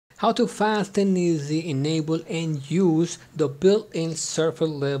How to fast and easy enable and use the built-in surface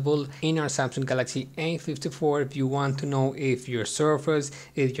level in our Samsung Galaxy A54. If you want to know if your surface,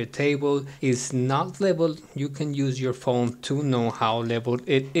 if your table is not leveled, you can use your phone to know how leveled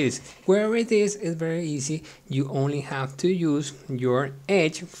it is. Where it is very easy. You only have to use your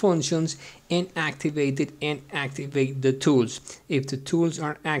edge functions and activate it and activate the tools. If the tools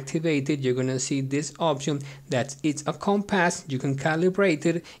are activated, you're gonna see this option that it's a compass. You can calibrate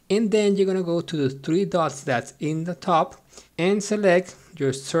it, and then you're gonna go to the three dots that's in the top and select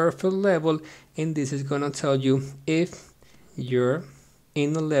your surface level, and this is gonna tell you if you're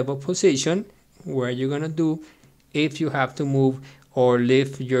in a level position, where you're gonna do if you have to move or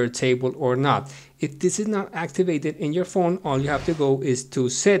lift your table or not. If this is not activated in your phone, all you have to go is to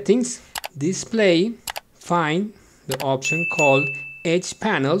settings, display, find the option called edge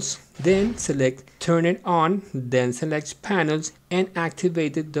panels, then select turn it on, then select panels and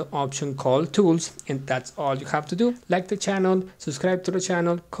activated the option called tools, and that's all you have to do. Like the channel, subscribe to the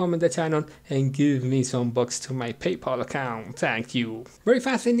channel, comment the channel, and give me some bucks to my PayPal account. Thank you. Very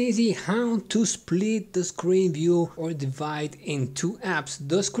fast and easy how to split the screen view or divide in two apps.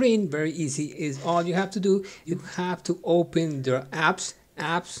 The screen, very easy, is all you have to do. You have to open the apps,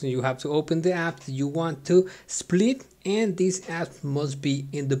 you have to open the app you want to split, and these apps must be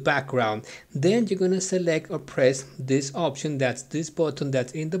in the background. Then you're gonna select or press this option, that's this button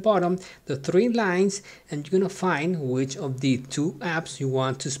that's in the bottom, the three lines, and you're gonna find which of the two apps you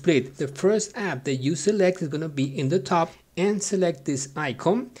want to split. The first app that you select is gonna be in the top, and select this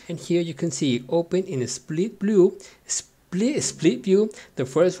icon, and here you can see open in a split view. Split view, the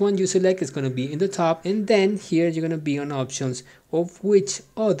first one you select is going to be in the top, and then here you're going to be on options of which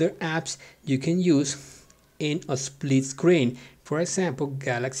other apps you can use in a split screen. For example,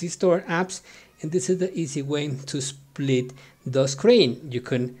 Galaxy Store apps, and this is the easy way to split the screen. You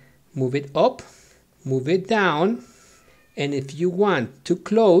can move it up, move it down, and if you want to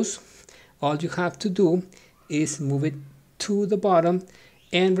close, all you have to do is move it to the bottom.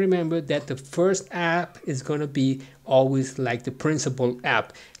 And remember that the first app is going to be always like the principal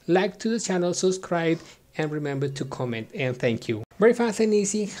app. Like to the channel, subscribe, and remember to comment, and thank you. Very fast and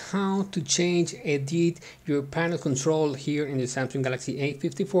easy how to change, edit your panel control here in the Samsung Galaxy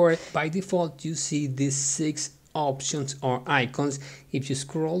A54. By default, you see these 6 options or icons. If you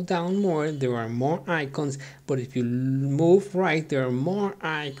scroll down more, there are more icons, but if you move right, there are more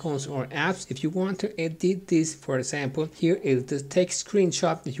icons or apps. If you want to edit this, for example, here is the text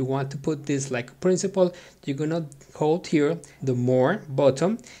screenshot. If you want to put this like a principal, you're gonna hold here the more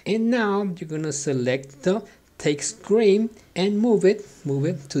button, and now you're gonna select the text screen and move it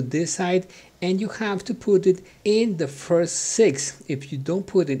to this side, and you have to put it in the first 6. If you don't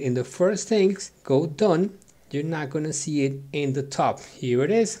put it in the first things, go done, you're not going to see it in the top. Here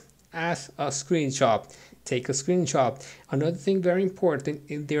it is as a screenshot. Take a screenshot. Another thing very important,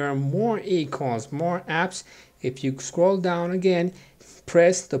 if there are more icons, more apps, if you scroll down again,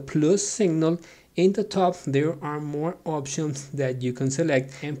 press the plus signal. In the top, there are more options that you can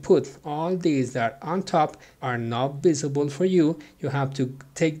select and put. All these that are on top are not visible for you. You have to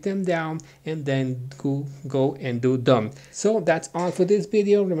take them down and then go and do done. So that's all for this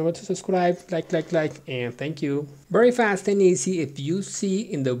video. Remember to subscribe, like, and thank you. Very fast and easy. If you see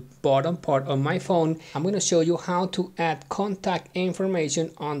in the bottom part of my phone, I'm going to show you how to add contact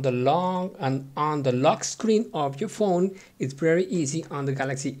information on the lock screen of your phone. It's very easy on the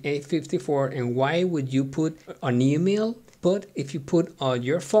Galaxy A54. And why would you put an email? But if you put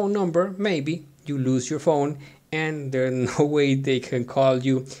your phone number, maybe you lose your phone and there's no way they can call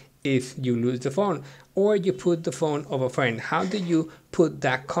you if you lose the phone. Or you put the phone of a friend. How do you put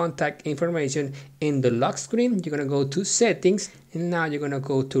that contact information in the lock screen? You're going to go to settings, and now you're going to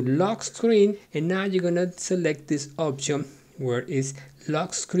go to lock screen, and now you're going to select this option where is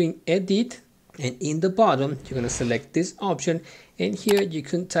lock screen edit, and in the bottom you're going to select this option, and here you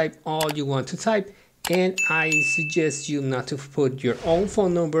can type all you want to type, and I suggest you not to put your own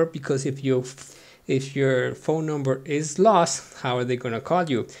phone number, because if your phone number is lost, how are they going to call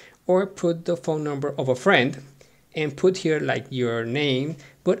you? Or put the phone number of a friend and put here like your name,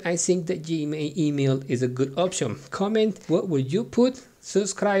 but I think that Gmail email is a good option. Comment what would you put,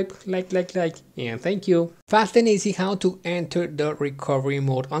 subscribe, like, and thank you. Fast and easy how to enter the recovery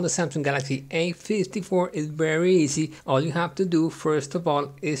mode on the Samsung Galaxy A54 is very easy. All you have to do first of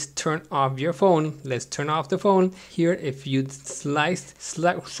all is turn off your phone. Let's turn off the phone. Here if you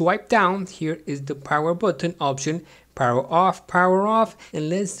swipe down, here is the power button option. power off, and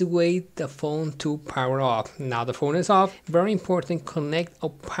let's wait the phone to power off. Now the phone is off. Very important, connect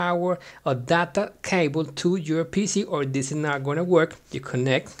a data cable to your PC or this is not going to work. You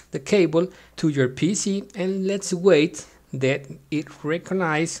connect the cable to your PC and let's wait that it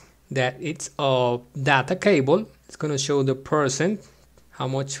recognize that it's a data cable. It's going to show the percent, how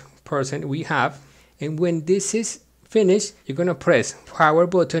much percent we have, and when this is finished, you're going to press power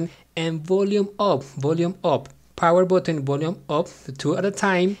button and volume up, power button, volume up, the two at a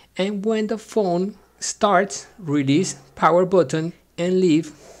time, and when the phone starts, release power button and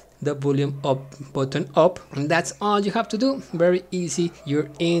leave the volume up button up, and that's all you have to do. Very easy. You're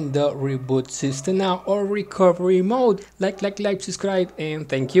in the reboot system now or recovery mode. Like, subscribe, and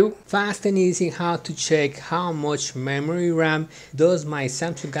thank you. Fast and easy how to check how much memory RAM does my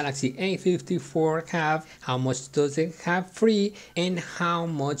Samsung Galaxy A54 have, how much does it have free, and how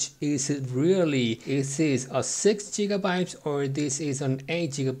much is it really. Is this a 6 GB or this is an 8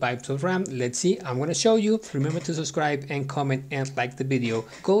 GB of RAM? Let's see. I'm going to show you. Remember to subscribe and comment and like the video.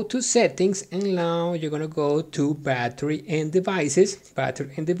 Go to settings and now you're going to go to battery and devices,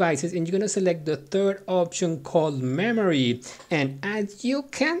 and you're going to select the third option called memory, and as you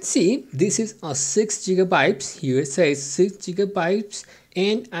can see, this is a 6 GB. Here it says 6 GB,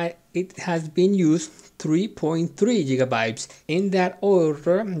 and it has been used 3.3 GB. In that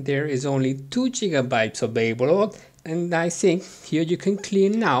order, there is only 2 GB available, and I think here you can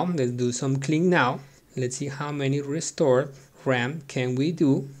clean now. Let's do some clean now. Let's see how many restore RAM can we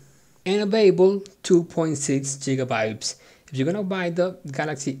do, and available 2.6 GB. If you're gonna buy the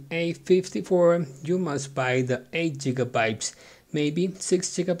Galaxy A54, you must buy the 8 GB. Maybe 6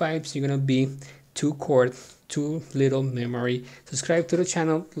 GB, you're gonna be too little memory. Subscribe to the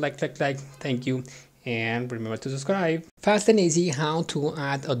channel, like, thank you, and remember to subscribe. Fast and easy how to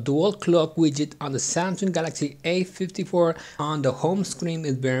add a dual clock widget on the Samsung Galaxy A54 on the home screen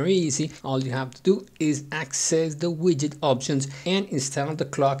is very easy. All you have to do is access the widget options and install the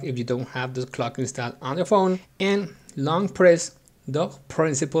clock if you don't have the clock installed on your phone, and long press the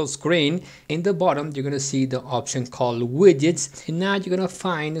principal screen. In the bottom you're going to see the option called widgets, and now you're going to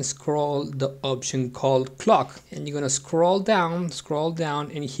find and scroll the option called clock, and you're going to scroll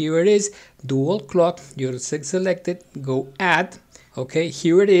down, and here it is, dual clock. You're selected, go add. Okay,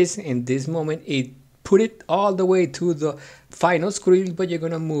 here it is. In this moment it put it all the way to the final screen, but you're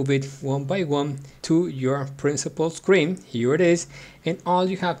going to move it one by one to your principal screen. Here it is, and all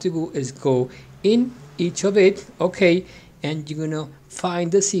you have to do is go in each of it. Okay, and you're gonna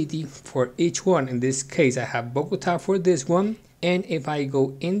find the city for each one. In this case I have Bogota for this one, and if I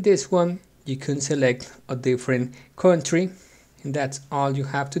go in this one you can select a different country, and that's all you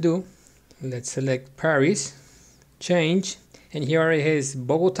have to do. Let's select Paris, change, and here it is,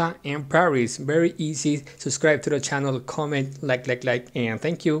 Bogota and Paris. Very easy. Subscribe to the channel, comment, like, and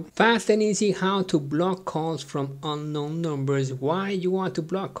thank you. Fast and easy how to block calls from unknown numbers. Why you want to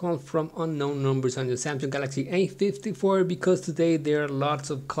block calls from unknown numbers on your Samsung Galaxy A54? Because today there are lots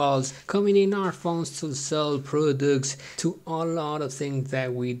of calls coming in our phones to sell products, to a lot of things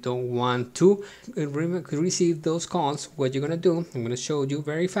that we don't want to receive those calls. What you're gonna do, I'm gonna show you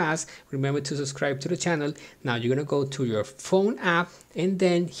very fast. Remember to subscribe to the channel. Now you're gonna go to your phone app, and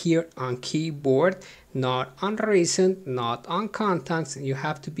then here on keyboard, not on recent, not on contacts, you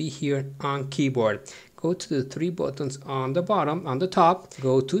have to be here on keyboard. Go to the three buttons on the bottom, on the top,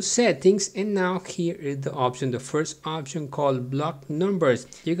 go to settings, and now here is the option, the first option called block numbers.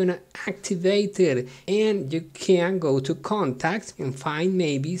 You're gonna activate it, and you can go to contacts and find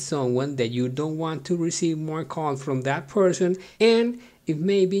maybe someone that you don't want to receive more calls from that person, and if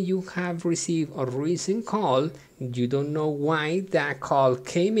maybe you have received a recent call, you don't know why that call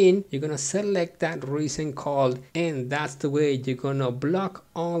came in, you're gonna select that recent call, and that's the way you're gonna block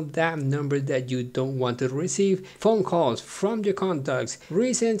all that numbers that you don't want to receive phone calls from your contacts,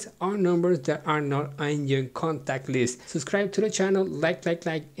 recent, or numbers that are not on your contact list. Subscribe to the channel, like,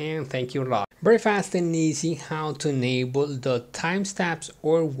 and thank you a lot. Very fast and easy how to enable the timestamps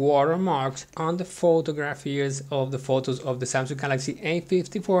or watermarks on the photographs of the photos of the Samsung Galaxy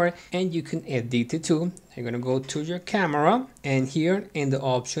A54, and you can edit it too. You're gonna go to your camera, and here in the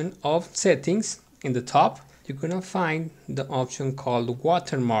option of settings in the top, you're gonna find the option called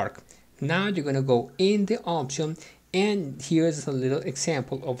Watermark. Now you're gonna go in the option, and here's a little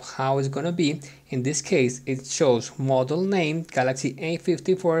example of how it's gonna be. In this case, it shows model name Galaxy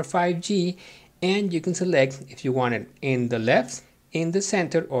A54 5G, and you can select if you want it in the left, in the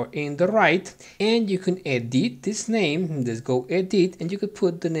center, or in the right, and you can edit this name. Let's go edit, and you could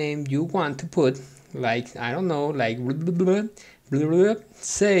put the name you want to put, like, I don't know, like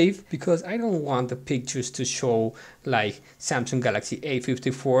save, because I don't want the pictures to show like Samsung Galaxy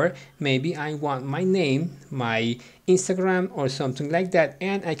A54. Maybe I want my name, my Instagram or something like that,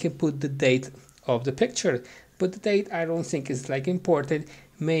 and I can put the date of the picture. But the date I don't think is like important.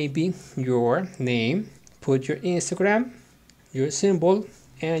 Maybe your name, put your Instagram, your symbol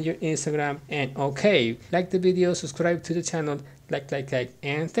and your Instagram, and okay. Like the video, subscribe to the channel, like,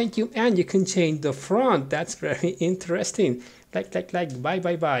 and thank you. And you can change the font. That's very interesting. Like,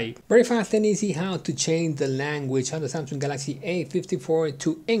 bye. Very fast and easy how to change the language on the Samsung Galaxy A54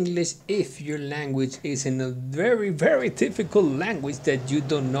 to English if your language is in a very difficult language that you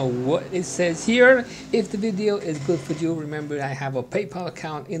don't know what it says here. If the video is good for you, remember I have a PayPal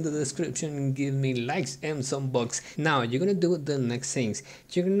account in the description. Give me likes and some bucks. Now you're gonna do the next things.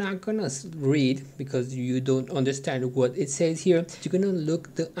 You're not gonna read because you don't understand what it says here. You're gonna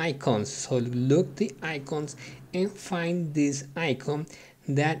look the icons. So look the icons and find this icon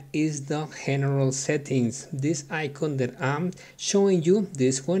that is the general settings. This icon that I'm showing you,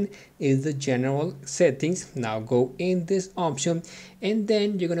 this one is the general settings. Now go in this option and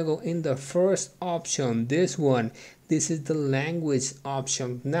then you're gonna go in the first option, this one. This is the language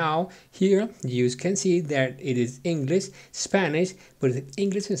option. Now here you can see that it is English, Spanish, but if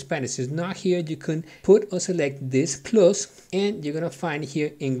English and Spanish is not here, you can put or select this plus and you're gonna find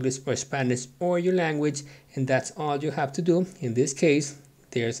here English or Spanish or your language, and that's all you have to do. In this case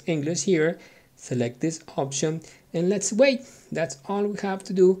there's English here, select this option and let's wait. That's all we have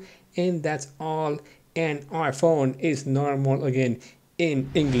to do, and that's all, and our phone is normal again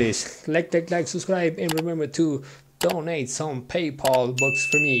in English. Like, subscribe, and remember to donate some PayPal bucks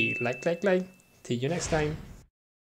for me. Like. See you next time.